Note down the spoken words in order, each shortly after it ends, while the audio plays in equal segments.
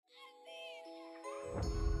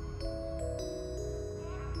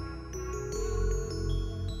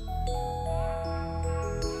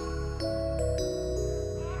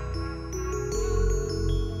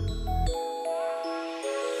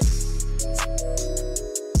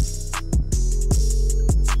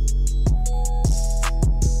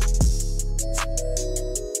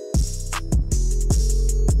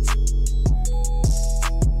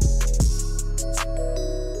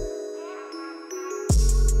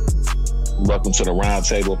Welcome to the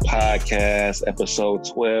Roundtable Podcast, episode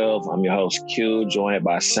 12. I'm your host, Q, joined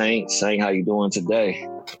by Saint. Saint, how you doing today?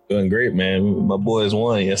 Doing great, man. My boys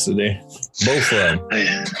won yesterday. Both of them.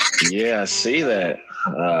 Yeah, I see that.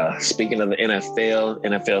 Speaking of the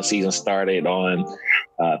NFL season started on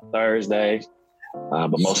Thursday,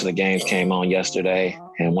 but most of the games came on yesterday.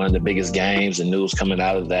 And one of the biggest games and news coming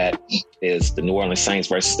out of that is the New Orleans Saints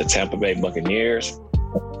versus the Tampa Bay Buccaneers.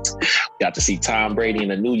 Got to see Tom Brady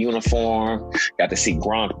in a new uniform. Got to see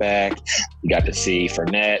Gronk back. You got to see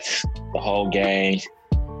Fournette the whole game.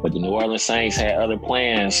 But the New Orleans Saints had other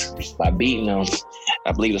plans by beating them.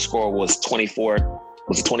 I believe the score was 24.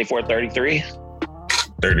 Was it 24-33?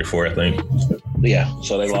 34, I think. Yeah,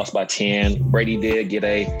 so they lost by 10. Brady did get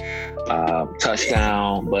a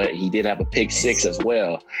touchdown, but he did have a pick six as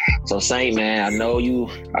well. So, Saint, man, I know you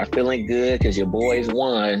are feeling good because your boys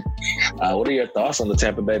won. What are your thoughts on the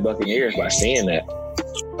Tampa Bay Buccaneers by seeing that?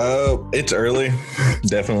 It's early,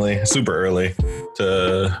 definitely super early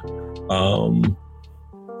to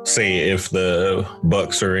say if the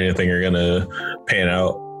Bucs or anything are gonna pan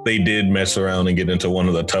out. They did mess around and get into one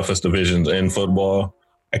of the toughest divisions in football.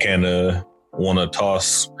 I kind of want to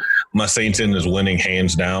toss my Saints in as winning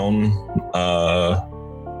hands down.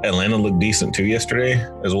 Atlanta looked decent too yesterday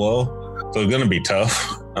as well. So it's going to be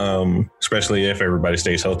tough, especially if everybody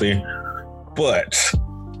stays healthy. But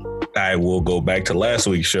I will go back to last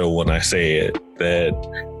week's show when I say it, that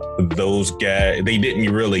those guys, they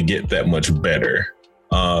didn't really get that much better.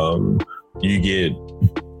 You get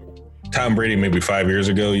Tom Brady maybe 5 years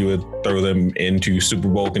ago, you would throw them into Super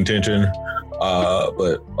Bowl contention.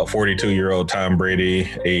 But a 42-year-old Tom Brady,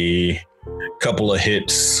 a couple of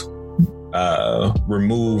hits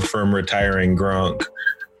removed from retiring Gronk.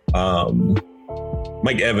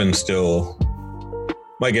 Mike Evans still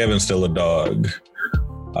a dog.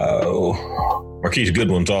 Marquise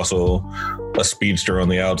Goodwin's also a speedster on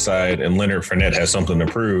the outside, and Leonard Fournette has something to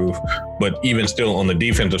prove. But even still, on the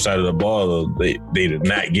defensive side of the ball, they did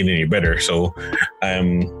not get any better. So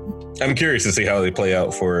I'm curious to see how they play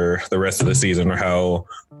out for the rest of the season, or how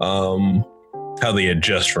they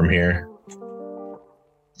adjust from here.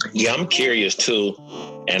 Yeah, I'm curious too.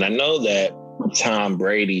 And I know that Tom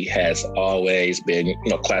Brady has always been,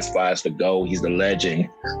 classified as the GOAT. He's the legend.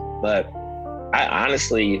 But I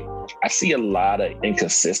see a lot of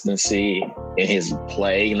inconsistency in his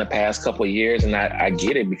play in the past couple of years. And I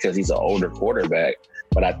get it because he's an older quarterback.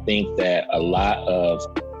 But I think that a lot of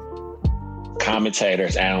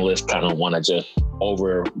commentators, analysts kind of want to just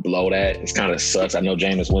overblow that. It kind of sucks. I know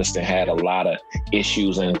Jameis Winston had a lot of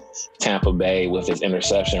issues in Tampa Bay with his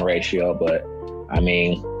interception ratio, but I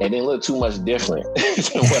mean, it didn't look too much different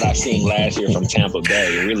than what I've seen last year from Tampa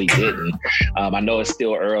Bay. It really didn't. I know it's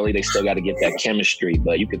still early. They still got to get that chemistry,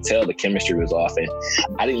 but you could tell the chemistry was off. And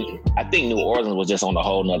I think New Orleans was just on a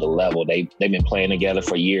whole nother level. They've been playing together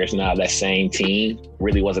for years now. That same team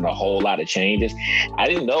really wasn't a whole lot of changes. I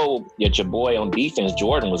didn't know that your boy on defense,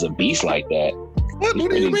 Jordan, was a beast like that. What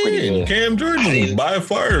do you mean? Cam Jordan, by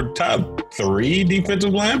far top 3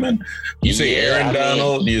 defensive linemen. You say Aaron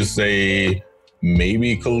Donald, you say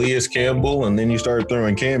maybe Calais Campbell, and then you start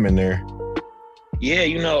throwing Cam in there.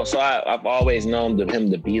 Yeah, so I've always known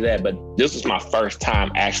him to be that, but this was my first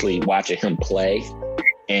time actually watching him play.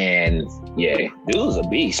 And yeah, dude was a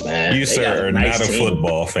beast, man. You, sir, are not a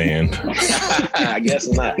football fan. I guess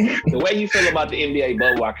not. The way you feel about the NBA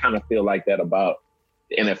bubble, I kind of feel like that about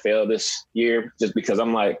the NFL this year, just because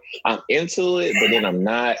I'm into it, but then I'm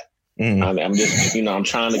not. I'm just, I'm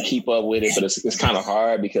trying to keep up with it, but it's kind of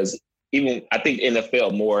hard because even I think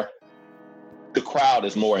NFL the crowd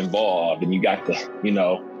is more involved, and you got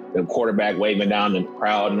the quarterback waving down the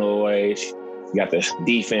crowd noise. You got the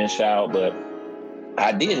defense shout, but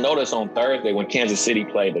I did notice on Thursday when Kansas City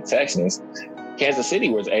played the Texans, Kansas City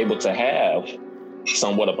was able to have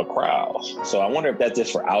somewhat of a crowd. So I wonder if that's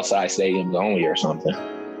just for outside stadiums only or something.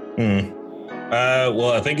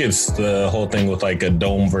 Well, I think it's the whole thing with like a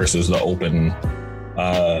dome versus the open,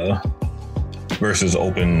 I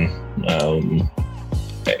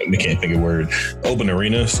can't think of the word, open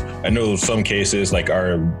arenas. I know some cases, like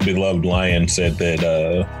our beloved Lions said that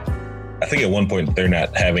I think at one point they're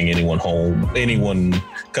not having anyone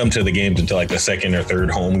come to the games until like the second or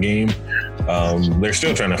third home game. They're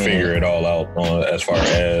still trying to figure it all out as far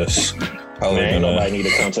as how they're gonna. Nobody need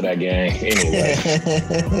to come to that game anyway.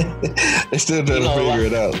 They're still trying to figure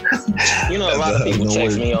it out. A lot of people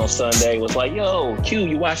text me on Sunday was like, "Yo, Q,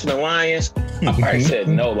 you watching the Lions?" I probably said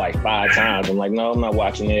no like 5 times. I'm like, no, I'm not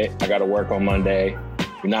watching it. I got to work on Monday.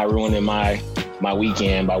 You're not ruining my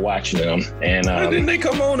weekend by watching them. And why didn't they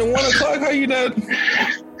come on at 1:00? How you not?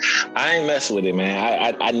 I ain't messing with it, man.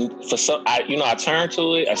 I turned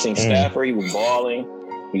to it. I seen Stafford. He was balling.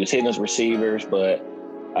 He was hitting his receivers, but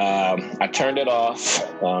I turned it off.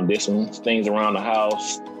 Did some things around the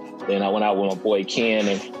house. Then I went out with my boy Ken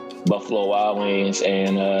and Buffalo Wild Wings,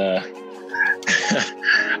 and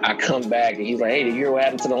I come back and he's like, "Hey, did you hear what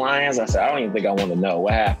happened to the Lions?" I said, "I don't even think I want to know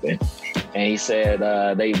what happened." And he said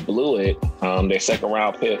they blew it. Their second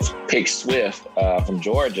round pick Swift from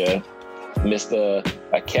Georgia missed a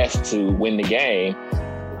catch to win the game.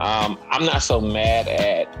 I'm not so mad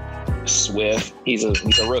at Swift. He's a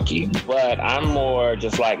rookie, but I'm more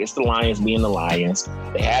just like, it's the Lions being the Lions.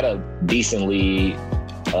 They had a decent lead.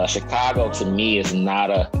 Chicago to me is not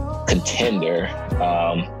a contender,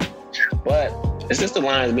 but it's just the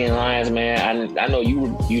Lions being Lions, man. I know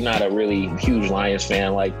you're not a really huge Lions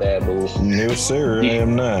fan like that, but no sir, I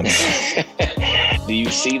am not. Do you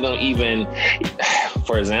see them even?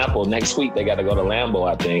 For example, next week they got to go to Lambeau,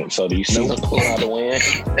 I think. So do you see them pull out a win?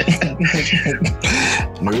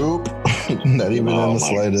 Nope, not even in the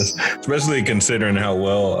slightest. Especially considering how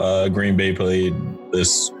well Green Bay played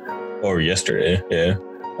yesterday. Yeah.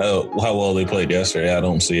 How well they played yesterday, I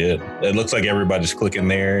don't see it. It looks like everybody's clicking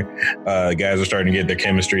there. Guys are starting to get their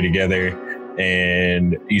chemistry together,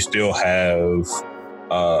 and you still have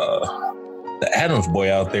the Adams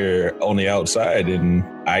boy out there on the outside, and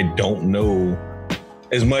I don't know.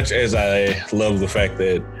 As much as I love the fact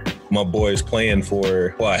that my boy is playing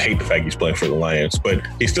I hate the fact he's playing for the Lions, but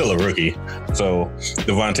he's still a rookie. So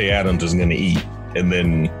Devontae Adams is going to eat, and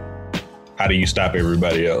then how do you stop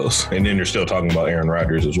everybody else? And then you're still talking about Aaron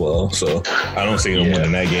Rodgers as well. So I don't see them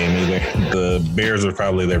winning that game either. The Bears are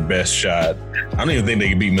probably their best shot. I don't even think they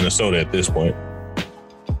can beat Minnesota at this point.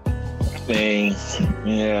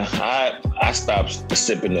 I stopped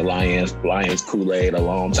sipping the Lions Kool-Aid a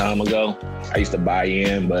long time ago. I used to buy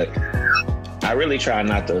in, but I really try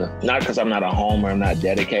not because I'm not a homer, I'm not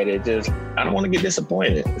dedicated. Just, I don't want to get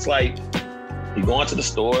disappointed. It's like, you go into the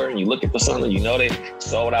store and you looking for something, they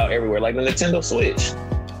sold out everywhere, like the Nintendo Switch.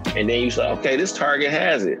 And then you say, okay, this Target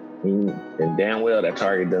has it. And damn well that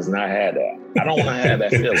Target does not have that. I don't want to have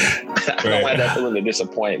that feeling. I don't have that feeling of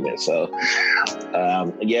disappointment. So,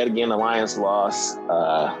 yet again, the Lions lost.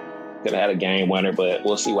 Could have had a game winner, but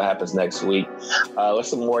we'll see what happens next week. There's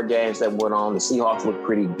some more games that went on. The Seahawks looked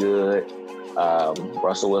pretty good.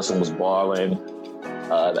 Russell Wilson was balling.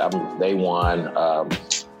 They won.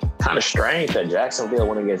 Kind of strange that Jacksonville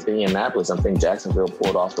went against Indianapolis. I think Jacksonville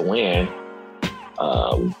pulled off the win.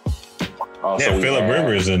 Phillip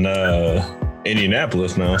Rivers in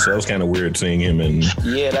Indianapolis now, so it was kind of weird seeing him in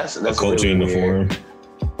that's a coach really uniform.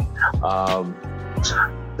 I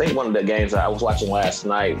think one of the games that I was watching last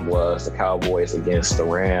night was the Cowboys against the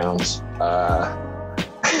Rams.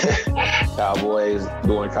 Cowboys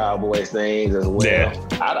doing Cowboys things as well. Yeah.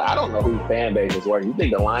 I don't know who fan base is worse. You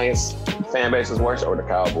think the Lions fan base is worse or the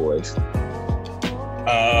Cowboys?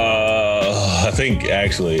 I think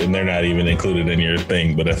actually, and they're not even included in your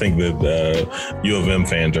thing, but I think that U of M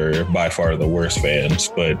fans are by far the worst fans.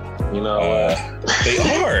 But they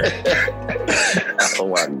are. Oh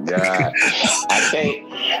my God,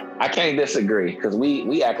 I can't disagree because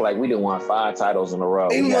we act like we didn't won 5 titles in a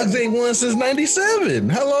row. Even like they won since '97.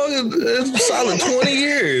 How long? It's solid 20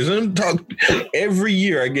 years. And every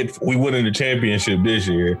year we win in the championship this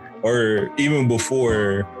year, or even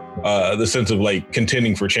before. The sense of like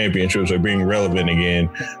contending for championships or being relevant again.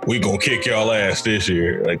 We gonna kick y'all ass this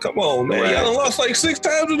year. Like, come on, man. Right. Y'all lost like 6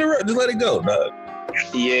 times in a row. Just let it go, dog.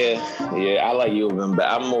 Yeah. I like U of M, but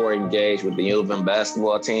I'm more engaged with the U of M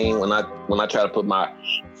basketball team when I try to put my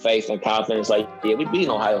faith and confidence. Like, we beat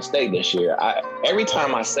Ohio State this year. Every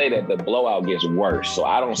time I say that, the blowout gets worse. So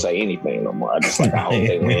I don't say anything no more. I just I hope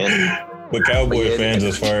they win. But Cowboy fans,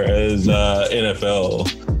 as far as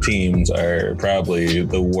NFL teams, are probably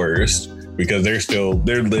the worst because they're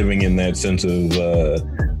living in that sense of the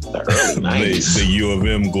early 90s. the U of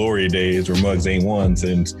M glory days where Muggs ain't won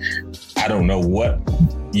since I don't know what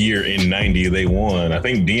year in 90 they won. I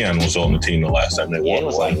think Deion was on the team the last time they won. It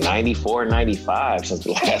was like 94, 95 since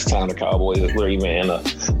the last time the Cowboys were even in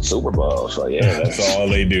a Super Bowl. So yeah, that's all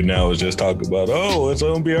they do now is just talk about, it's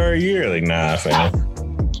gonna be our year. Like, nah, fam.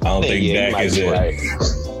 I don't think Dak is it. Right.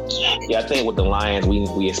 Yeah, I think with the Lions,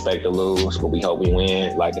 we expect to lose, but we hope we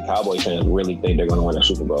win. Like the Cowboys fans really think they're going to win a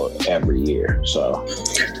Super Bowl every year. So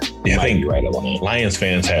yeah, I think right Lions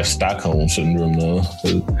fans have Stockholm syndrome though.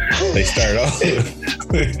 They start off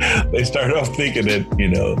thinking that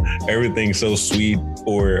everything's so sweet,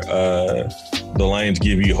 or the Lions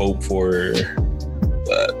give you hope for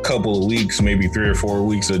a couple of weeks, maybe 3 or 4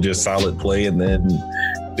 weeks of just solid play, and then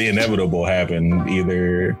the inevitable happen.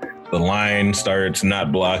 Either the line starts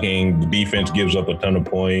not blocking, the defense gives up a ton of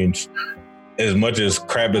points. As much as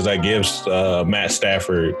crap as I give Matt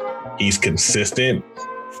Stafford, he's consistent,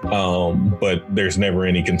 but there's never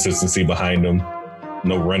any consistency behind him.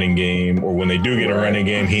 No running game, or when they do get a running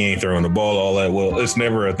game, he ain't throwing the ball all that well. It's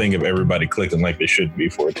never a thing of everybody clicking like they should be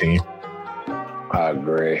for a team. I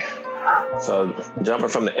agree. So jumping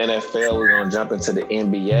from the NFL, we're going to jump into the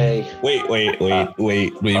NBA. Wait.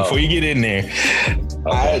 Before you get in there,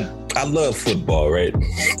 okay. I love football, right?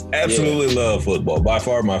 Absolutely love football. By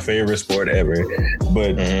far my favorite sport ever.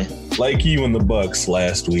 But like you and the Bucks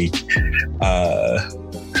last week, just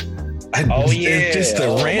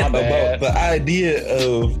a rant about the idea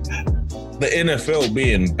of the NFL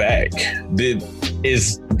being back.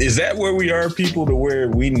 Is that where we are, people, to where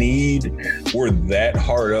we're that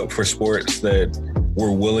hard up for sports that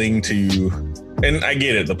we're willing to, and I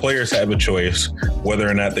get it, the players have a choice whether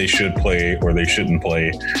or not they should play or they shouldn't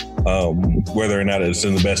play, whether or not it's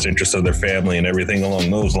in the best interest of their family and everything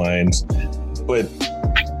along those lines. But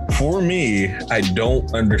for me, I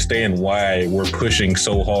don't understand why we're pushing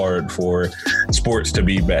so hard for sports to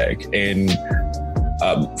be back. And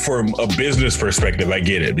from a business perspective, I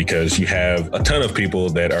get it, because you have a ton of people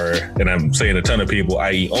that are, and I'm saying a ton of people,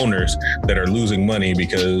 i.e. owners, that are losing money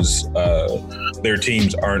because their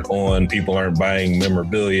teams aren't on, people aren't buying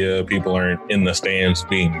memorabilia, people aren't in the stands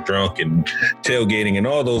being drunk and tailgating and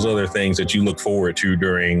all those other things that you look forward to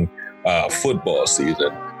during football season.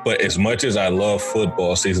 But as much as I love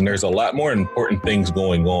football season, there's a lot more important things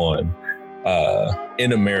going on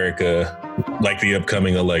in America, like the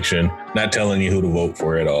upcoming election. Not telling you who to vote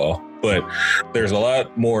for at all, but there's a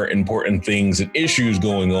lot more important things and issues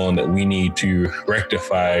going on that we need to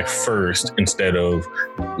rectify first, instead of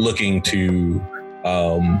looking to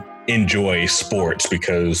enjoy sports,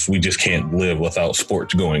 because we just can't live without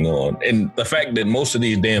sports going on. And the fact that most of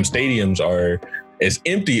these damn stadiums are as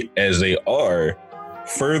empty as they are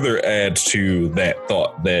further adds to that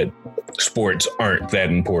thought that sports aren't that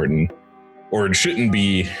important, or it shouldn't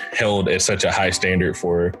be held at such a high standard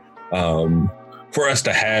for us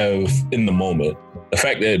to have in the moment. The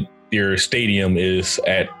fact that your stadium is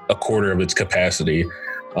at a quarter of its capacity,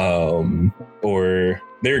 or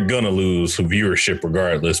they're gonna lose viewership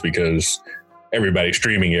regardless, because everybody's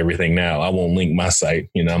streaming everything now. I won't link my site.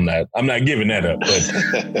 I'm not giving that up.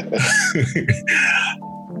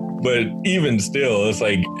 But even still, it's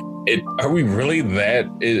like, are we really that?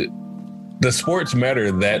 The sports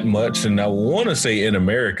matter that much? And I want to say in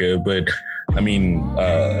America, but I mean,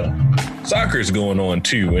 soccer's going on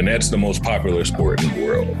too, and that's the most popular sport in the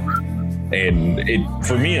world. And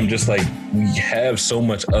for me, I'm just like, we have so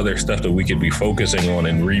much other stuff that we could be focusing on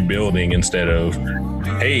and rebuilding, instead of,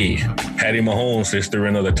 hey, Patty Mahomes just threw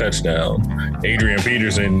another touchdown, Adrian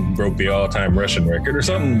Peterson broke the all-time rushing record, or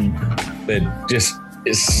something that just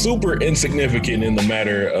is super insignificant in the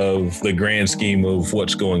matter of the grand scheme of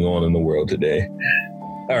what's going on in the world today.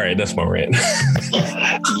 All right, that's my rant.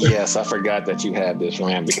 Yes, I forgot that you had this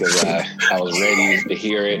rant, because I was ready to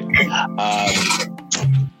hear it.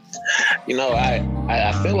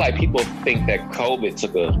 I feel like people think that COVID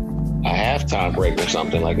took a halftime break or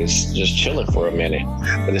something, like it's just chilling for a minute,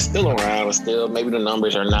 but it's still around. It's still, maybe the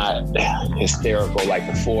numbers are not hysterical like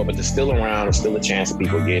before, but it's still around. There's still a chance of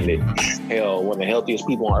people getting it. Hell, one of the healthiest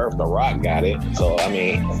people on earth, The Rock, got it. So I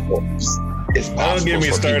mean, it's possible. Don't get me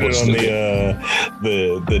started on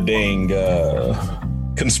the dang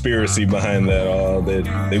conspiracy behind that.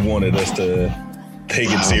 That they wanted us to take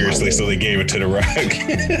it seriously, so they gave it to The Rock.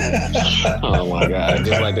 Oh my God!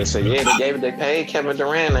 Just like they said, they paid Kevin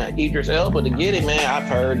Durant and Idris Elba to get it, man. I've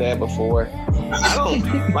heard that before. I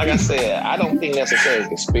don't think necessarily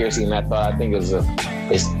conspiracy in that thought. I think I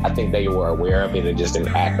think they were aware of it and just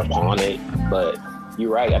didn't act upon it. But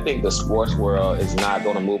you're right. I think the sports world is not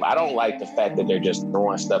going to move. I don't like the fact that they're just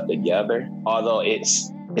throwing stuff together. Although it's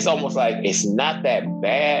almost like it's not that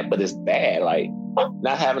bad, but it's bad. Like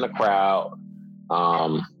not having a crowd.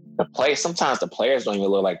 Sometimes the players don't even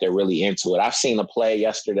look like they're really into it. I've seen a play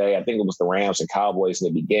yesterday. I think it was the Rams and Cowboys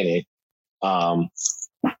in the beginning.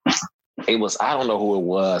 It was, I don't know who it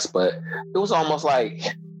was, but it was almost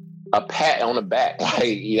like a pat on the back. Like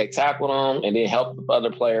you tackle them and then help the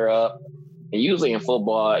other player up. And usually in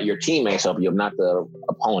football, your teammates help you, not the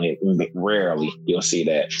opponent. Rarely you'll see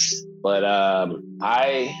that. But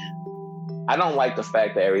I don't like the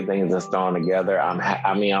fact that everything is just thrown together.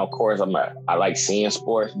 I mean, of course, I like seeing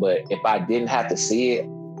sports, but if I didn't have to see it,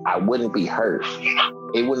 I wouldn't be hurt.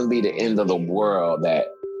 It wouldn't be the end of the world that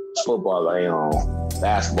football ain't on,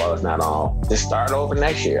 basketball is not on. Just start over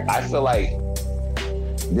next year. I feel like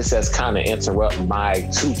this has kind of interrupted my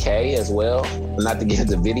 2K as well. Not to get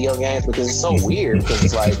into video games because it's so weird. Because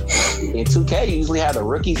it's like in 2K, you usually have the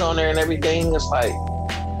rookies on there and everything. It's like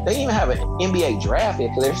they didn't even have an NBA draft yet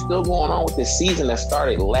because they're still going on with this season that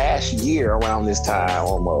started last year around this time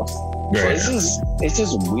almost. Right. So it's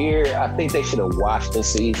just weird. I think they should have watched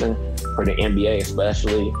this season for the NBA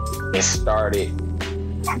especially and started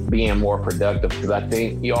being more productive because I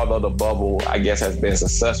think although the bubble, I guess, has been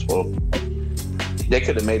successful, they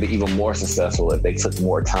could have made it even more successful if they took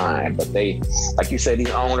more time. But they, like you said,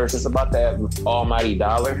 these owners, it's about that almighty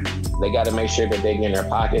dollar. They got to make sure that they get in their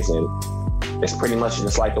pockets, and it's pretty much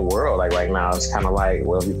just like the world. Like right now, it's kind of like,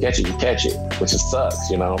 well, if you catch it, which just sucks,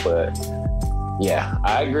 you know. But yeah,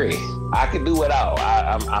 I agree. I could do without.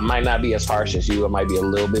 I might not be as harsh as you. I might be a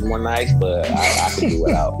little bit more nice, but I could do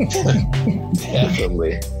without.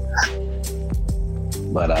 Definitely.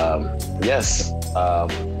 But yes.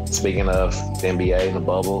 Speaking of the NBA and the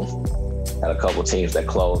bubble, had a couple teams that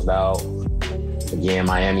closed out. Again,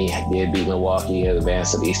 Miami did beat Milwaukee and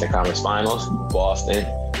advanced to the Eastern Conference Finals. Boston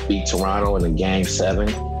beat Toronto in the Game 7.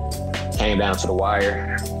 Came down to the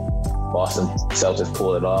wire. Boston Celtics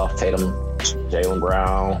pulled it off. Tatum, Jaylen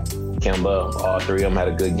Brown, Kemba, all three of them had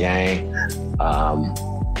a good game.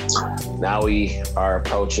 Now we are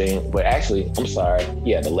approaching, but actually, I'm sorry.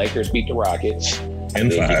 Yeah, the Lakers beat the Rockets.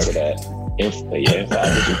 And 5. In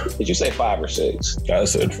 5. Did you say 5 or 6? I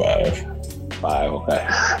said 5. 5, okay.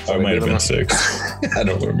 So it might have been 6. I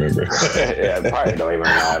don't remember. Yeah, it probably don't even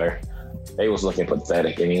matter. They was looking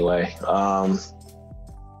pathetic anyway.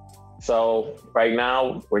 So right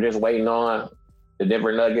now, we're just waiting on the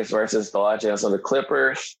Denver Nuggets versus the Los Angeles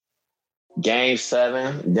Clippers. Game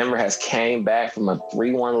 7. Denver has came back from a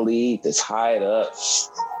 3-1 lead to tie it up.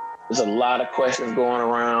 There's a lot of questions going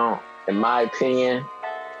around. In my opinion,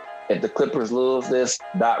 if the Clippers lose this,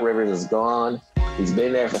 Doc Rivers is gone. He's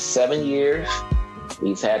been there for 7 years.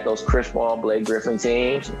 He's had those Chris Paul, Blake Griffin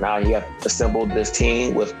teams. Now he has assembled this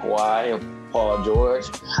team with Kawhi and Paul George.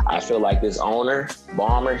 I feel like this owner,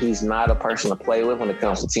 Ballmer, he's not a person to play with when it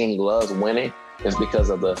comes to team. He loves winning. It's because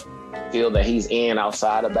of the field that he's in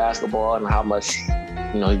outside of basketball and how much,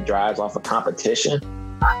 he drives off of competition.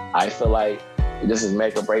 I feel like this is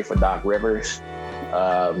make or break for Doc Rivers.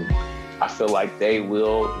 I feel like they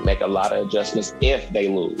will make a lot of adjustments if they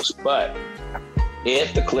lose. But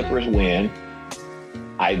if the Clippers win,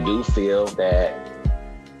 I do feel that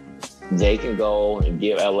they can go and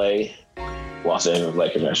give Los Angeles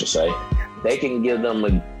Lakers, I should say, they can give them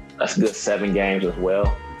a good 7 games as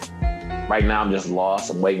well. Right now, I'm just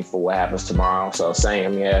lost. I'm waiting for what happens tomorrow. So,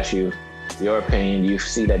 Sam, let me ask you your opinion. Do you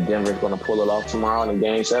see that Denver's going to pull it off tomorrow in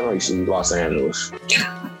Game 7, or you see Los Angeles?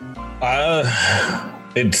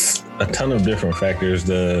 It's a ton of different factors.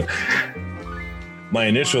 My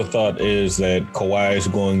initial thought is that Kawhi is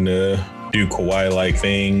going to do Kawhi-like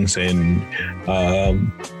things and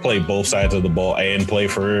play both sides of the ball and play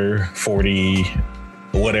for 40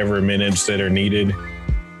 whatever minutes that are needed.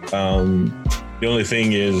 The only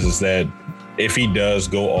thing is that if he does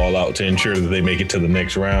go all out to ensure that they make it to the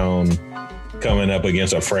next round, coming up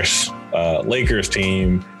against a fresh Lakers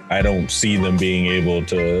team, I don't see them being able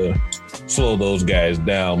to slow those guys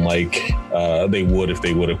down like they would if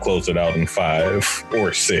they would have closed it out in 5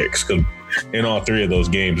 or 6. Because in all 3 of those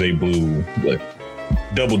games, they blew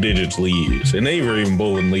double digits leads. And they were even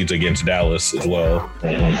blowing leads against Dallas as well.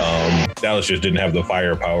 Dallas just didn't have the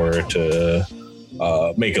firepower to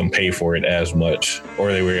make them pay for it as much,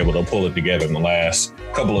 or they were able to pull it together in the last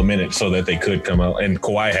couple of minutes so that they could come out. And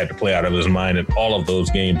Kawhi had to play out of his mind in all of those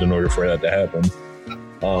games in order for that to happen.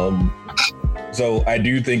 So I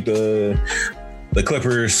do think the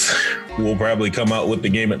Clippers will probably come out with the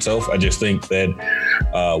game itself. I just think that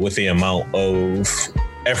with the amount of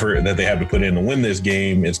effort that they have to put in to win this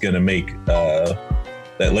game, it's going to make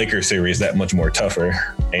that Lakers series that much more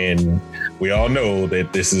tougher. And we all know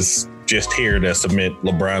that this is just here to cement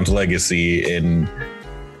LeBron's legacy and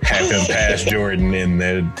have him pass Jordan in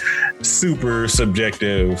that super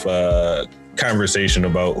subjective conversation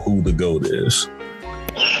about who the GOAT is.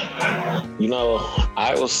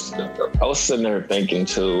 I was sitting there thinking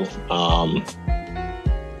too,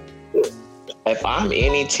 if I'm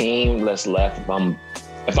any team that's left, if I'm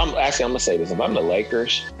I'm gonna say this: if I'm the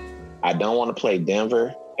Lakers, I don't want to play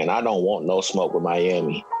Denver, and I don't want no smoke with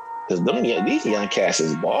Miami because these young cats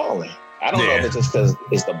is balling. I don't know if it's just because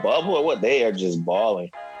it's the bubble or what. They are just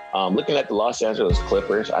balling. Looking at the Los Angeles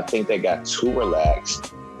Clippers, I think they got too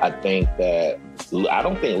relaxed. I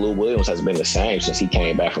don't think Lou Williams has been the same since he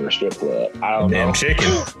came back from the strip club. I don't know. Damn chicken.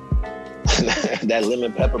 That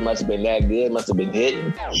lemon pepper must have been that good. Must have been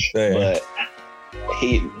hitting. But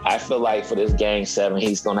I feel like for this game 7,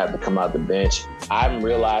 he's gonna have to come out the bench. I'm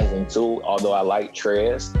realizing too, although I like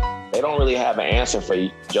Trez, they don't really have an answer for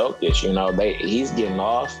Jokic. You know, he's getting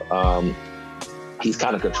off. He's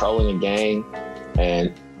kind of controlling the game,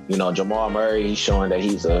 and you know, Jamal Murray, he's showing that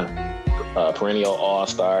he's a perennial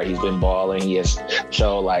all-star. He's been balling. He has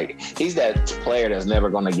shown like he's that player that's never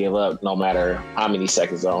going to give up no matter how many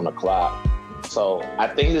seconds are on the clock. So I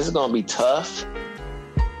think this is going to be tough.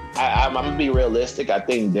 I'm going to be realistic. I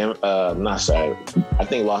think I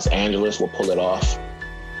think Los Angeles will pull it off,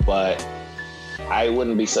 but I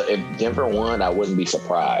wouldn't be if Denver won, I wouldn't be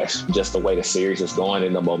surprised. Just the way the series is going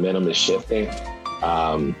and the momentum is shifting.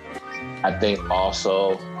 I think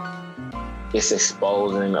also it's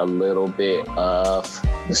exposing a little bit of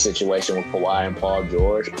the situation with Kawhi and Paul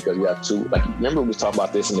George because you have two, like, remember we talked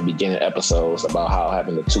about this in the beginning episodes about how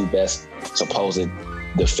having the two best supposed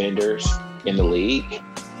defenders in the league,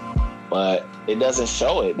 but it doesn't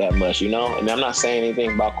show it that much, you know? And I'm not saying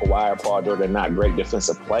anything about Kawhi or Paul George. They're not great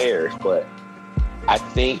defensive players, but I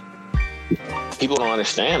think people don't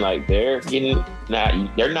understand, like, they're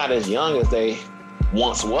not as young as they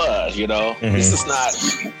once was, you know. Mm-hmm. This is not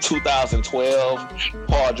 2012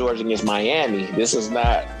 Paul George against Miami. This is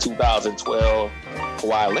not 2012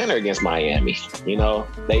 Kawhi Leonard against Miami. You know,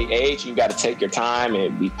 they age. You got to take your time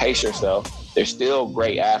and pace yourself. They're still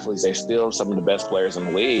great athletes. They're still some of the best players in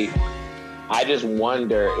the league. I just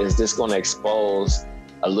wonder, is this going to expose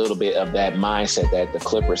a little bit of that mindset that the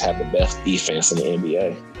Clippers have the best defense in the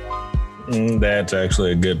NBA? That's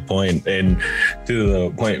actually a good point. And to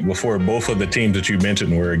the point before, both of the teams that you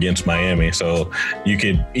mentioned were against Miami. So you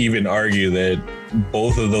could even argue that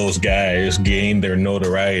both of those guys gained their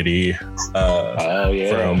notoriety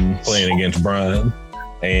from playing against Bron.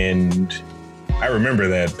 And I remember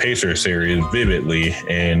that Pacers series vividly.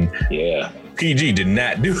 And PG did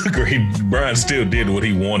not do a great. Bron still did what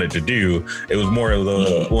he wanted to do. It was more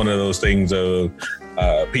of one of those things of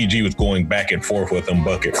PG was going back and forth with him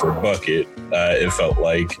bucket for bucket, it felt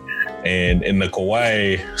like. And in the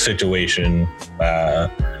Kawhi situation,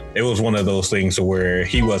 it was one of those things where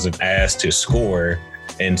he wasn't asked to score.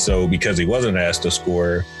 And so because he wasn't asked to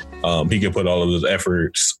score, he could put all of his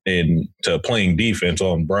efforts into playing defense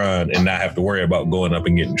on Bron and not have to worry about going up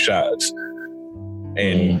and getting shots.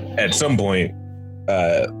 And at some point,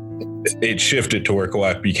 it shifted to where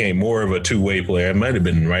Kawhi became more of a two-way player. It might have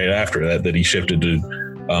been right after that he shifted to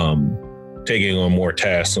taking on more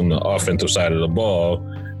tasks on the offensive side of the ball.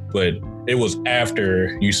 But it was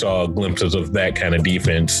after you saw glimpses of that kind of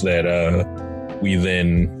defense that we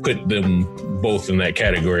then put them both in that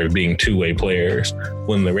category of being two-way players,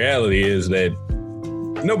 when the reality is that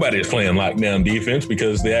nobody is playing lockdown defense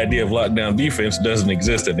because the idea of lockdown defense doesn't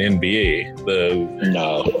exist in the NBA.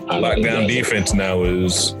 Lockdown defense now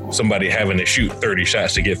is somebody having to shoot 30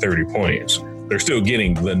 shots to get 30 points. They're still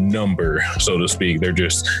getting the number, so to speak. They're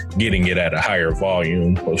just getting it at a higher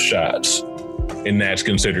volume of shots. And that's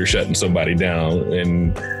considered shutting somebody down.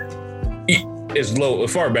 And as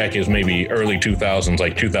far back as maybe early 2000s,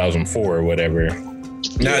 like 2004 or whatever.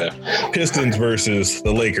 Not Pistons versus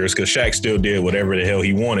the Lakers, because Shaq still did whatever the hell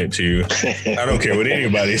he wanted to. I don't care what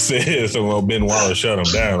anybody says. So Ben Wallace shut him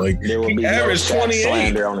down. Like, there will be averaged 28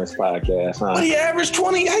 slander on this podcast. Huh? But he averaged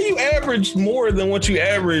 20. How you averaged more than what you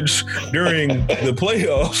averaged during the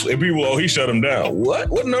playoffs? And people, he shut him down.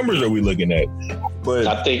 What numbers are we looking at? But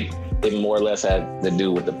I think it more or less had to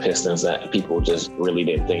do with the Pistons, that people just really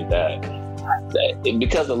didn't think that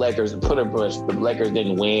because the Lakers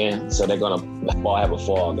didn't win, so they're gonna have a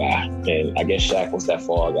fall guy, and I guess Shaq was that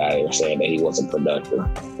fall guy. They were saying that he wasn't productive,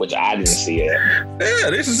 which I didn't see it. Yeah,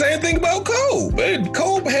 it's the same thing about Kobe.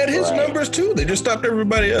 Kobe had his numbers too. They just stopped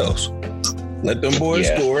everybody else. Let them boys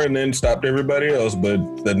score and then stopped everybody else.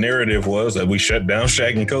 But the narrative was that we shut down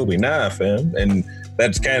Shaq and Kobe. Nah, fam, and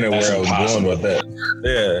that's kind of where I was going with that.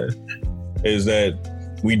 Yeah, is that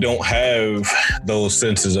we don't have those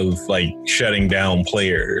senses of like shutting down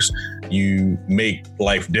players. You make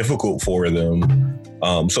life difficult for them,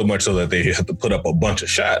 so much so that they have to put up a bunch of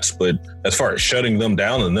shots. But as far as shutting them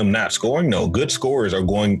down and them not scoring, no, good scorers are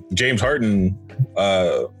going. James Harden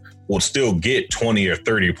will still get 20 or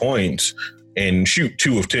 30 points and shoot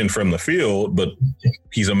 2 of 10 from the field, but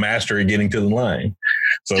he's a master at getting to the line.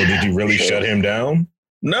 So did you really shut him down?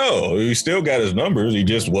 No, he still got his numbers. He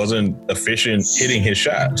just wasn't efficient hitting his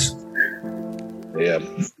shots. Yeah.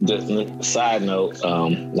 Just side note,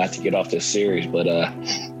 not to get off this series, but I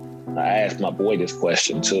asked my boy this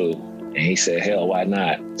question too, and he said, "Hell, why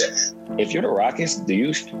not?" If you're the Rockets, do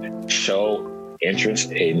you show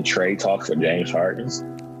interest in trade talks for James Harden?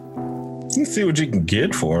 You see what you can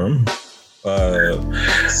get for him.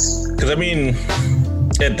 Because I mean,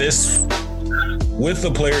 at this, with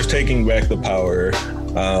the players taking back the power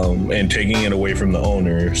and taking it away from the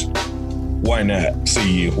owners, why not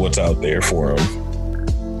see what's out there for him?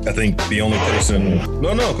 I think the only person,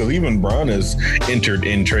 because even Bron has entered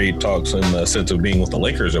in trade talks in the sense of being with the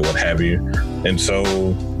Lakers or what have you. And so,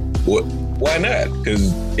 why not?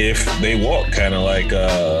 Because if they walk, kind of like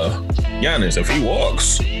Giannis, if he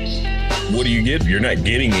walks, what do you get? You're not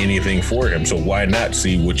getting anything for him. So why not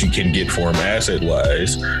see what you can get for him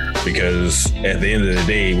asset-wise? Because at the end of the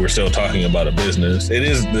day, we're still talking about a business.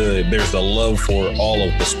 There's the love for all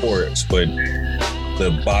of the sports, but the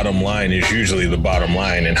bottom line is usually the bottom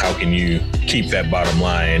line, and how can you keep that bottom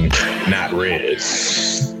line not red?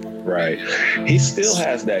 Right. He still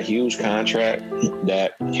has that huge contract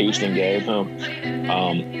that Houston gave him.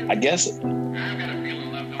 I guess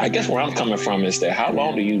where I'm coming from is that how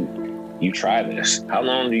long do you try this? How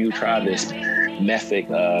long do you try this method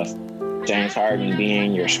of James Harden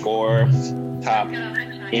being your scorer, top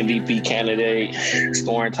MVP candidate,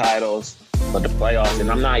 scoring titles for the playoffs?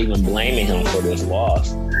 And I'm not even blaming him for this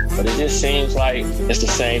loss, but it just seems like it's the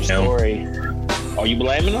same story. Are you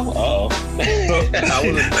blaming him? Oh, I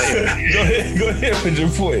wasn't blaming. Go ahead with your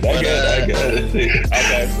point. I got it.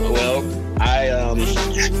 Okay. Well,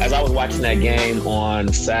 as I was watching that game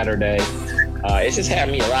on Saturday, it just had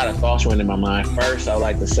me a lot of thoughts running in my mind. First, I would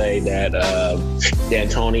like to say that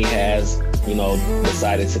D'Antoni has,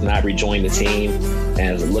 decided to not rejoin the team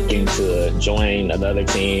and is looking to join another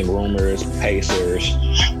team. Rumors, Pacers,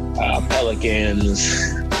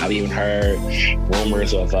 Pelicans. I've even heard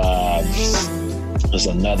rumors of there's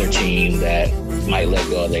another team that might let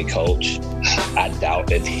go of their coach. I doubt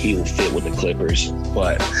that he will fit with the Clippers,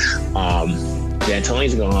 but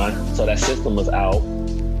D'Antoni's gone, so that system was out.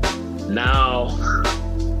 Now,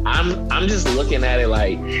 I'm just looking at it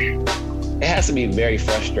like it has to be very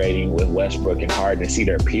frustrating with Westbrook and Harden to see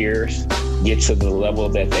their peers get to the level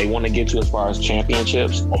that they want to get to as far as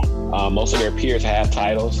championships. Most of their peers have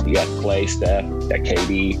titles. You got Clay, Steph, you got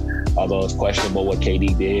KD, although it's questionable what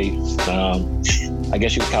KD did. I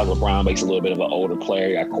guess you could call LeBron, but he's a little bit of an older player.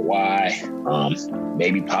 You got Kawhi,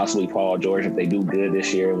 maybe possibly Paul George if they do good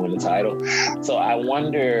this year and win the title. So I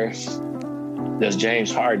wonder, does James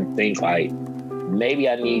Harden think like, maybe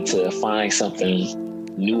I need to find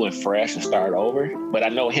something new and fresh and start over? But I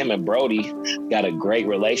know him and Brody got a great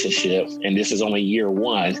relationship, and this is only year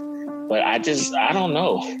one. But I don't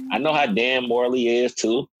know. I know how Dan Morley is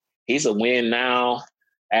too. He's a win now,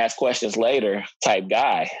 ask questions later type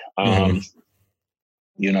guy.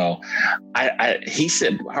 He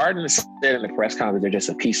said, Harden said in the press conference, they're just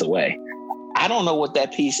a piece away. I don't know what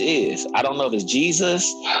that piece is. I don't know if it's Jesus,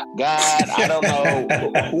 God. I don't know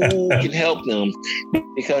who can help them,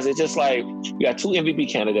 because it's just like you got two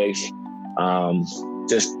MVP candidates,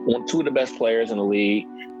 just two of the best players in the league.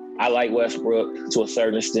 I like Westbrook to a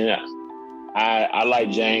certain extent. I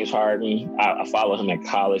like James Harden. I follow him in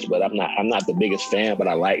college, but I'm not the biggest fan. But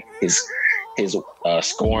I like his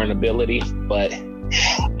scoring ability. But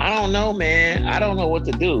I don't know, man. I don't know what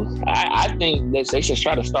to do. I think that they should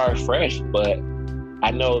try to start fresh, but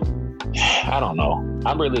I don't know.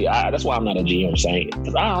 That's why I'm not a GM saying it,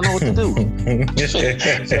 because I don't know what to do.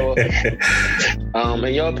 So,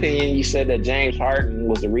 in your opinion, you said that James Harden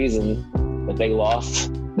was the reason that they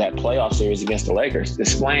lost that playoff series against the Lakers.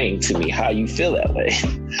 Explain to me how you feel that way.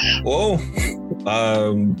 Well,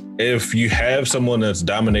 if you have someone that's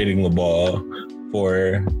dominating the ball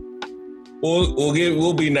for...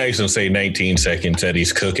 We'll be nice and say 19 seconds that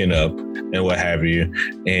he's cooking up and what have you.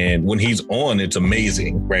 And when he's on, it's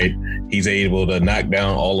amazing, right? He's able to knock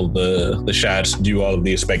down all of the shots, do all of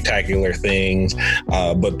these spectacular things.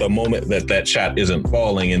 But the moment that shot isn't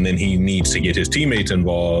falling and then he needs to get his teammates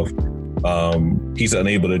involved, he's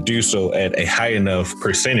unable to do so at a high enough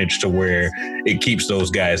percentage to where it keeps those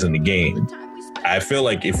guys in the game. I feel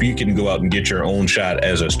like if you can go out and get your own shot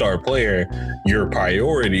as a star player, your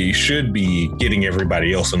priority should be getting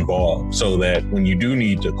everybody else involved, so that when you do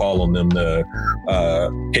need to call on them to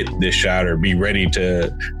hit this shot or be ready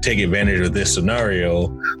to take advantage of this scenario,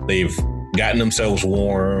 they've gotten themselves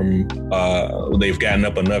warm. They've gotten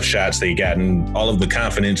up enough shots. They've gotten all of the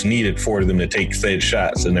confidence needed for them to take said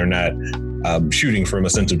shots, and they're not shooting from a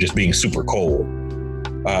sense of just being super cold.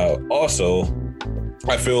 Also,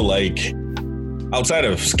 I feel like outside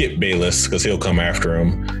of Skip Bayless, because he'll come after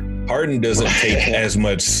him, Harden doesn't take as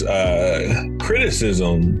much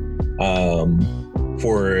criticism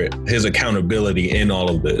for his accountability in all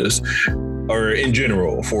of this, or in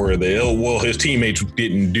general for his teammates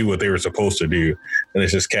didn't do what they were supposed to do. And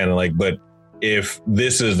it's just kind of like, but if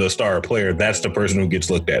this is the star player, that's the person who gets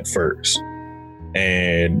looked at first.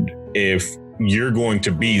 And if you're going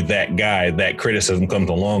to be that guy, that criticism comes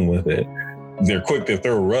along with it. They're quick to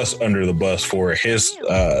throw Russ under the bus for his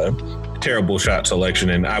terrible shot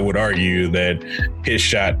selection. And I would argue that his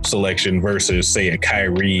shot selection versus, say, a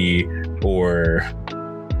Kyrie or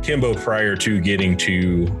Kimbo prior to getting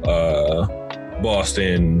to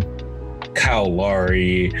Boston, Kyle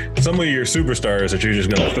Lowry, some of your superstars that you're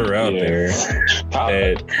just going to throw out there.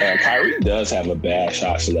 Kyrie does have a bad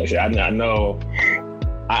shot selection. I know.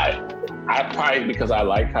 I probably, because I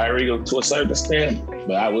like Kyrie to a certain extent,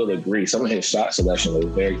 but I will agree some of his shot selection was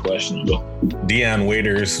very questionable. Deion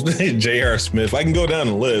Waiters, J.R. Smith. I can go down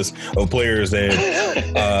the list of players that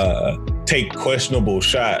take questionable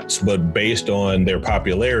shots, but based on their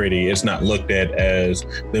popularity, it's not looked at as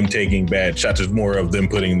them taking bad shots. It's more of them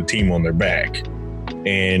putting the team on their back.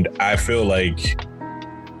 And I feel like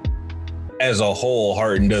as a whole,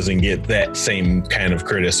 Harden doesn't get that same kind of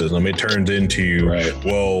criticism. It turns into,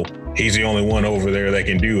 well, he's the only one over there that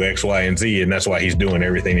can do X, Y, and Z, and that's why he's doing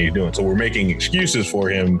everything he's doing. So we're making excuses for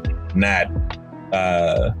him not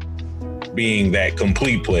being that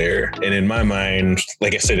complete player. And in my mind,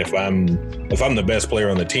 like I said, if I'm the best player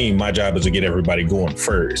on the team, my job is to get everybody going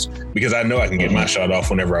first, because I know I can get my shot off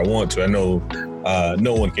whenever I want to. I know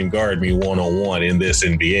no one can guard me one-on-one in this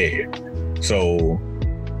NBA. So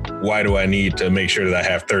why do I need to make sure that I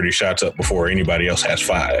have 30 shots up before anybody else has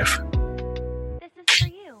 5?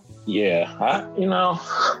 Yeah,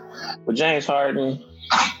 with James Harden,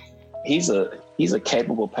 he's a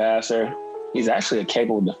capable passer. He's actually a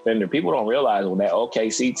capable defender. People don't realize with that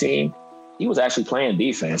OKC team, he was actually playing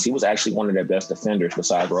defense. He was actually one of their best defenders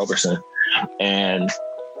besides Roberson. And,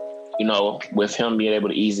 with him being able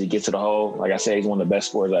to easily get to the hole, like I said, he's one of the best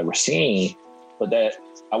scorers I've ever seen. But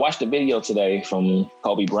I watched a video today from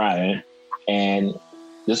Kobe Bryant, and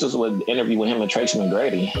this was an interview with him and Tracy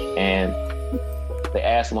McGrady. And they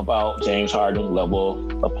asked him about James Harden's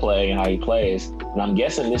level of play and how he plays. And I'm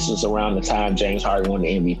guessing this was around the time James Harden won the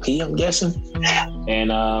MVP, I'm guessing. And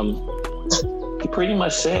he pretty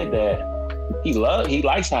much said that he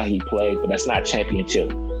likes how he plays, but that's not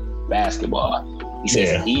championship basketball. He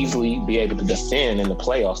says easily be able to defend in the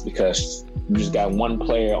playoffs because you just got one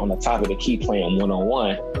player on the top of the key playing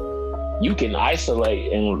one-on-one. You can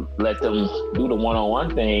isolate and let them do the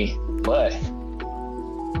one-on-one thing, but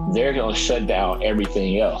they're going to shut down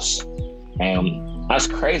everything else. And that's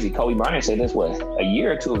crazy. Kobe Bryant said this, a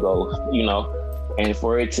year or two ago, and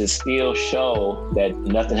for it to still show that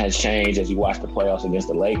nothing has changed as you watch the playoffs against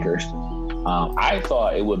the Lakers, I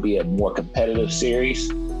thought it would be a more competitive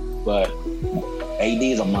series, but AD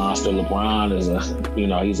is a monster. LeBron is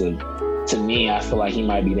to me, I feel like he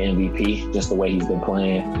might be the MVP, just the way he's been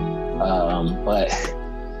playing. But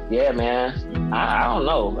yeah, man, I don't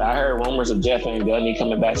know. I heard rumors of Jeff Van Gundy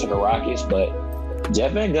coming back to the Rockets, but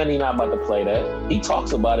Jeff Van Gundy not about to play that. He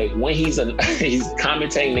talks about it when he's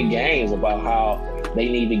commentating the games about how they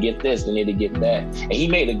need to get this, they need to get that. And he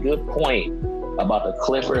made a good point about the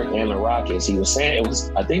Clippers and the Rockets. He was saying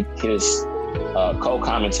I think his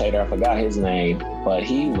co-commentator, I forgot his name, but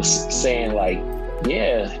he was saying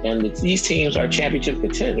and these teams are championship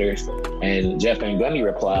contenders. And Jeff Van Gundy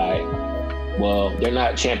replied, well, they're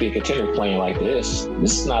not champion contenders playing like this.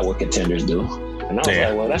 This is not what contenders do. And I was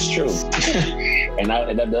like, well, that's true. and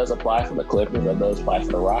that does apply for the Clippers. That does apply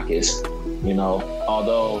for the Rockets.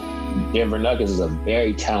 Although Denver Nuggets is a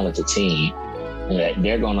very talented team, and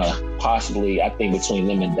they're going to possibly, I think, between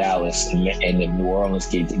them and Dallas and then New Orleans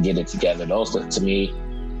get it together. Those, to me,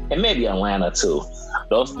 and maybe Atlanta too.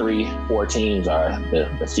 Those 3-4 teams are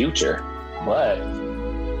the future. But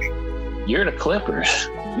you're the Clippers.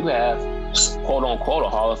 You have, quote unquote, a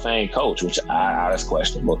Hall of Fame coach, which that's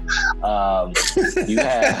questionable. You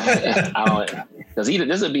have, because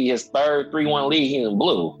this would be his third 3-1 lead in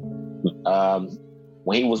blue.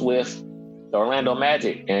 When he was with the Orlando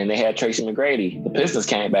Magic and they had Tracy McGrady, the Pistons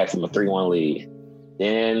came back from a 3-1 lead.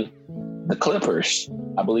 Then the Clippers,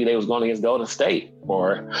 I believe they was going against Golden State,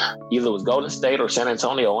 or either it was Golden State or San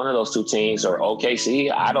Antonio, one of those two teams, or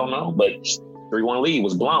OKC, I don't know, but 3-1 lead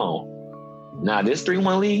was blown. Now this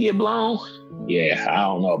 3-1 lead get blown? Yeah, I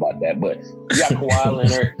don't know about that, but you got Kawhi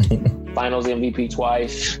Leonard, Finals MVP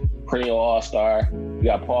twice, perennial All-Star. You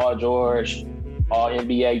got Paul George, All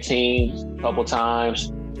NBA teams. couple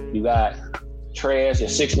times. You got Trez, your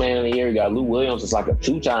 6th man of the year. You got Lou Williams, it's like a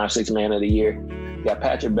 2-time 6th man of the year. You got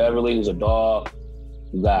Patrick Beverly, who's a dog.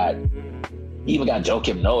 You even got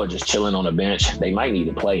Joakim Noah just chilling on the bench. They might need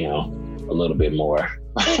to play him a little bit more.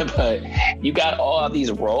 But you got all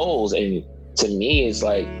these roles, and to me, it's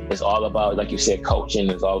like it's all about, like you said, coaching.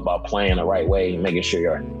 It's all about playing the right way and making sure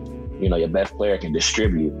your best player can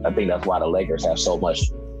distribute. I think that's why the Lakers have so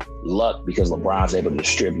much luck, because LeBron's able to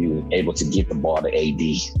distribute, able to get the ball to AD.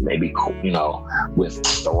 Maybe, with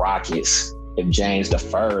the Rockets, if James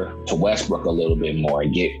defer to Westbrook a little bit more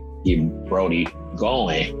and get Brody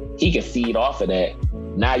going, he can feed off of that.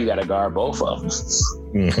 Now you got to guard both of them.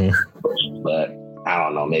 Mm-hmm. But I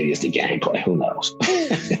don't know. Maybe it's the gameplay. Who knows?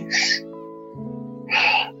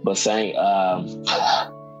 But saying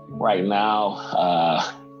right now,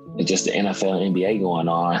 it's just the NFL and NBA going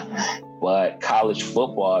on. But college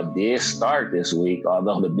football did start this week,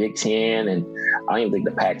 although the Big Ten and I don't even think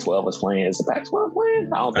the Pac-12 was playing. Is the Pac-12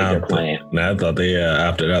 playing? I don't think they're playing. No, I thought they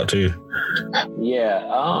opted out too. Yeah.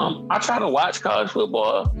 I tried to watch college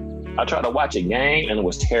football. I tried to watch a game and it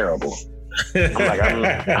was terrible. I'm like,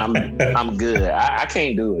 I'm good. I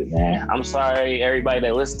can't do it, man. I'm sorry, everybody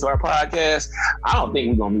that listens to our podcast. I don't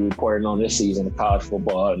think we're going to be reporting on this season of college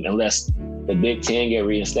football unless the Big Ten get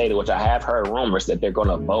reinstated, which I have heard rumors that they're going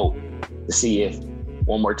to vote to see if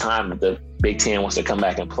one more time if the Big Ten wants to come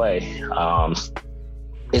back and play.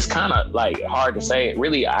 It's kind of like hard to say.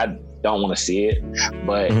 Really, I don't want to see it.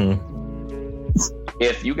 But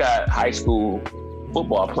if you got high school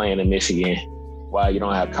football playing in Michigan while you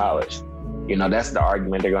don't have college, that's the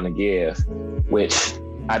argument they're going to give, which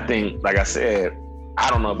I think, like I said, I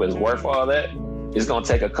don't know if it's worth all that. It's going to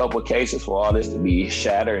take a couple of cases for all this to be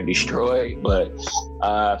shattered and destroyed. But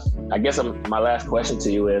I guess my last question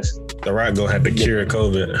to you is... The Rock going to have to cure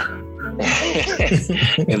COVID.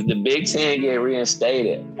 If the Big Ten get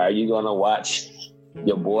reinstated, are you going to watch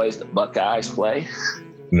your boys, the Buckeyes, play?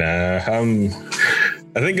 Nah, I don't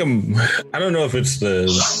know if it's the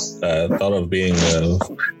thought of being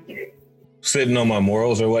sitting on my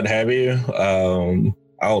morals or what have you.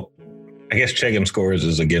 I guess checking scores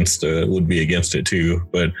would be against it too,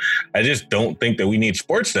 but I just don't think that we need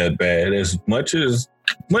sports that bad. As much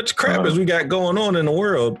crap as we got going on in the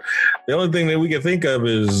world, the only thing that we can think of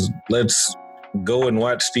is let's go and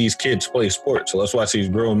watch these kids play sports. So let's watch these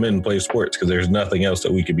grown men play sports, because there's nothing else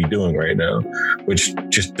that we could be doing right now, which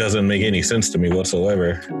just doesn't make any sense to me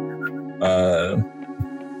whatsoever.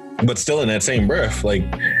 But still, in that same breath, like,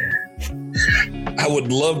 I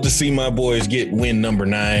would love to see my boys get win number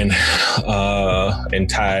 9 and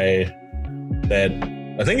tie that.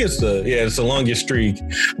 I think it's the longest streak,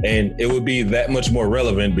 and it would be that much more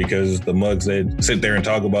relevant because the mugs that sit there and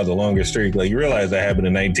talk about the longest streak, like, you realize that happened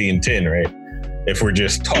in 1910, right? If we're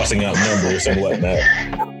just tossing out numbers and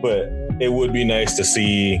whatnot. But it would be nice to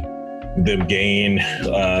see them gain.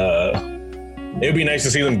 It would be nice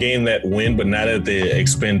to see them gain that win, but not at the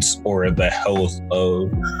expense or the health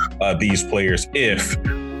of these players if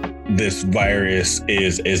this virus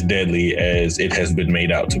is as deadly as it has been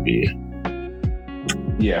made out to be.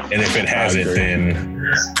 Yeah. And if it hasn't, then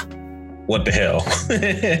what the hell?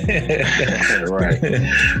 Right.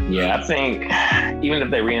 Yeah, I think even if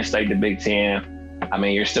they reinstate the Big Ten, I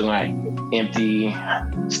mean, you're still going to empty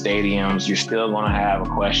stadiums. You're still going to have a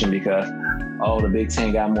question because, the Big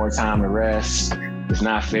Ten got more time to rest. It's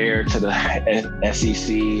not fair to the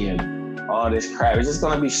SEC and all this crap. It's just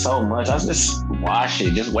going to be so much. I'll just watch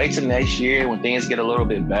it. Just wait till next year when things get a little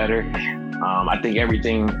bit better. I think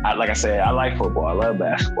everything, like I said, I like football. I love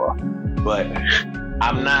basketball. But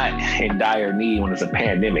I'm not in dire need when there's a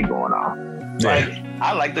pandemic going on. Yeah. Like,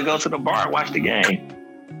 I like to go to the bar and watch the game.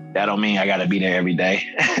 That don't mean I got to be there every day.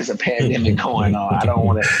 There's a pandemic going on. I don't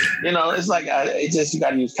want to, it's like, you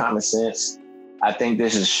got to use common sense. I think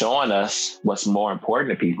this is showing us what's more important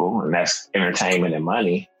to people, and that's entertainment and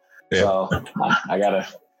money. Yeah. So I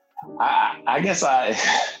guess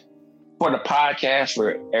for the podcast,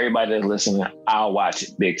 for everybody that's listening, I'll watch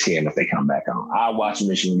Big Ten if they come back on. I'll watch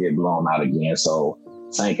Michigan get blown out again so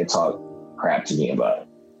Saint can talk crap to me about it.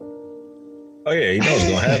 Oh yeah, you know it's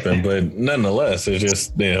gonna happen, but nonetheless, it's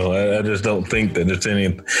just I just don't think that it's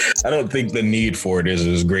any. I don't think the need for it is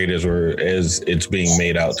as great as it's being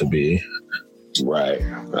made out to be. Right,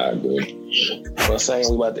 I agree. Well, saying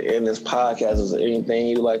we about to end this podcast, is there anything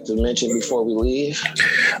you'd like to mention before we leave?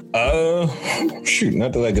 Shoot,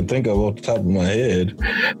 not that I could think of off the top of my head.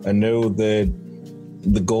 I know that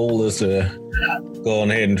the goal is to go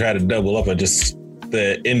on ahead and try to double up.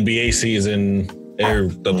 The NBA season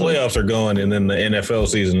The playoffs are going, and then the NFL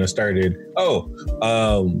season has started.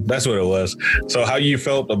 That's what it was. So how you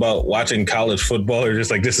felt about watching college football? Or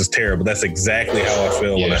just like, this is terrible. That's exactly how I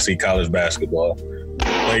feel when I see college basketball.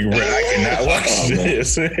 Like, I cannot watch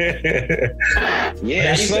this.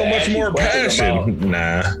 There's so much more passion.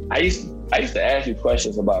 I used to ask you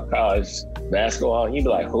questions about college basketball, and you'd be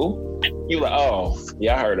like, who? You like, oh,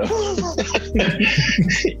 yeah, I heard of him.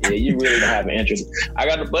 Yeah, you really don't have an interest. I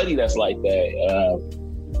got a buddy that's like that.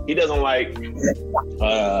 He doesn't like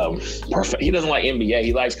he doesn't like NBA.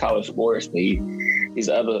 He likes college sports, but he's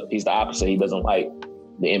the opposite. He doesn't like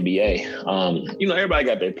the NBA. Everybody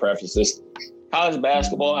got their preferences. College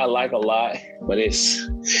basketball I like a lot, but it's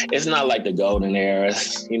not like the golden era.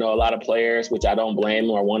 A lot of players, which I don't blame,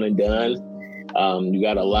 are one and done. You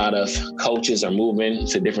got a lot of coaches are moving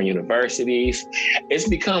to different universities. It's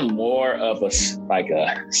become more of a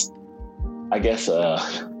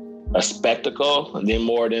spectacle than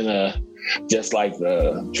more than just like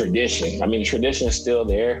the tradition. I mean, the tradition is still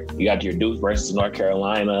there. You got your Duke versus North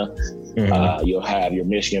Carolina. Mm-hmm. You'll have your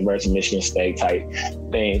Michigan versus Michigan State type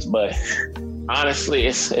things, but honestly,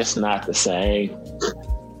 it's not the same.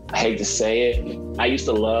 I hate to say it. I used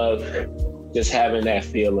to love just having that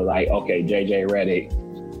feel of like, okay, JJ Redick,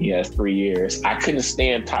 he has 3 years. I couldn't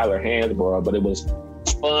stand Tyler Hansbrough, but it was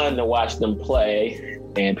fun to watch them play,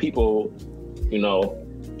 and people,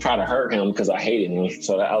 try to hurt him because I hated him.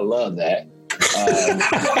 So I love that.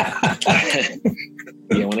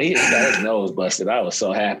 When he got his nose busted, I was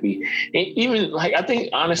so happy. And even I think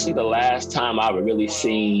honestly, the last time I really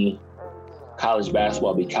seen college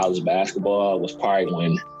basketball be college basketball was probably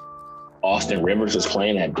when Austin Rivers was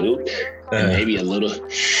playing at Duke. And maybe a little,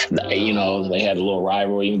 they had a little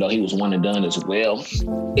rivalry, even though he was one and done as well.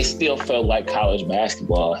 It still felt like college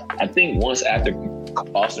basketball. I think once after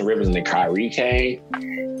Austin Rivers and then Kyrie came,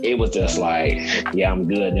 it was just like, yeah, I'm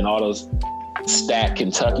good. And all those stacked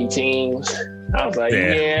Kentucky teams, I was like,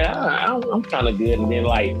 I'm kind of good. And then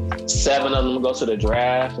 7 of them go to the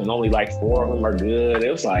draft and only 4 of them are good.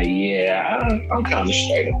 It was like, I'm kind of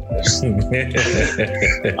straight up this. I'm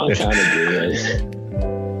kind of good.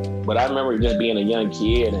 But I remember just being a young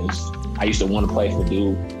kid, and I used to want to play for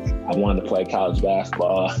Duke. I wanted to play college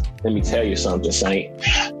basketball. Let me tell you something, Saint.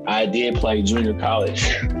 I did play junior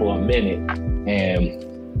college for a minute, and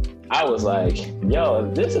I was like,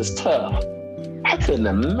 yo, this is tough. I couldn't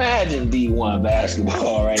imagine D1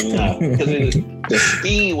 basketball right now because the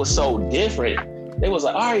speed was so different. They was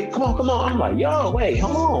like, all right, come on. I'm like, yo, wait,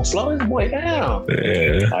 hold on, slow this boy down.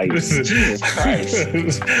 Yeah. Like, Jesus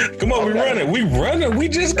Christ. Come on, we running. We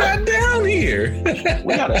just got down here.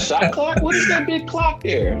 We got a shot clock? What is that big clock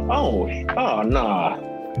there? Oh, nah.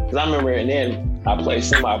 Because I remember, and then I played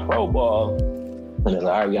semi-pro ball, and it's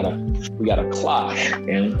like, all right, we got a clock.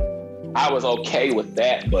 And I was okay with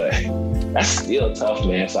that, but that's still tough,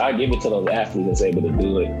 man. So I give it to those athletes that's able to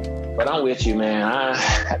do it. But I'm with you, man.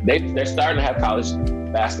 They're starting to have college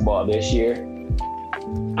basketball this year.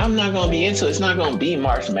 I'm not going to be into it. It's not going to be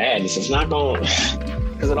March Madness. It's not going to,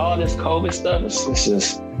 because of all this COVID stuff,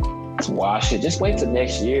 it's wash it. Just wait till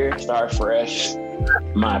next year. Start fresh,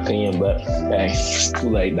 in my opinion. But hey, it's too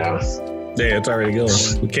late now. Yeah, it's already going.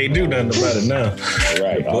 We can't do nothing about it now.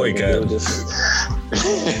 Right. Boycott.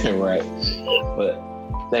 Right. But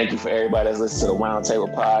thank you for everybody that's listening to the Roundtable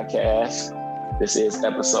Podcast. This is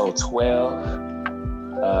episode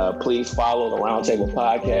 12. Please follow the Roundtable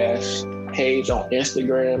Podcast page on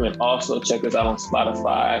Instagram, and also check us out on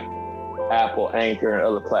Spotify, Apple, Anchor, and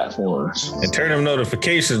other platforms. And turn them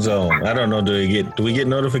notifications on. I don't know, do we get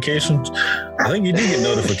notifications? I think you do get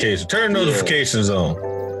notifications. Turn notifications on.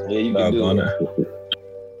 Yeah, you can do it.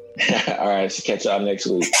 All right, so catch y'all next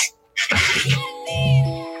week.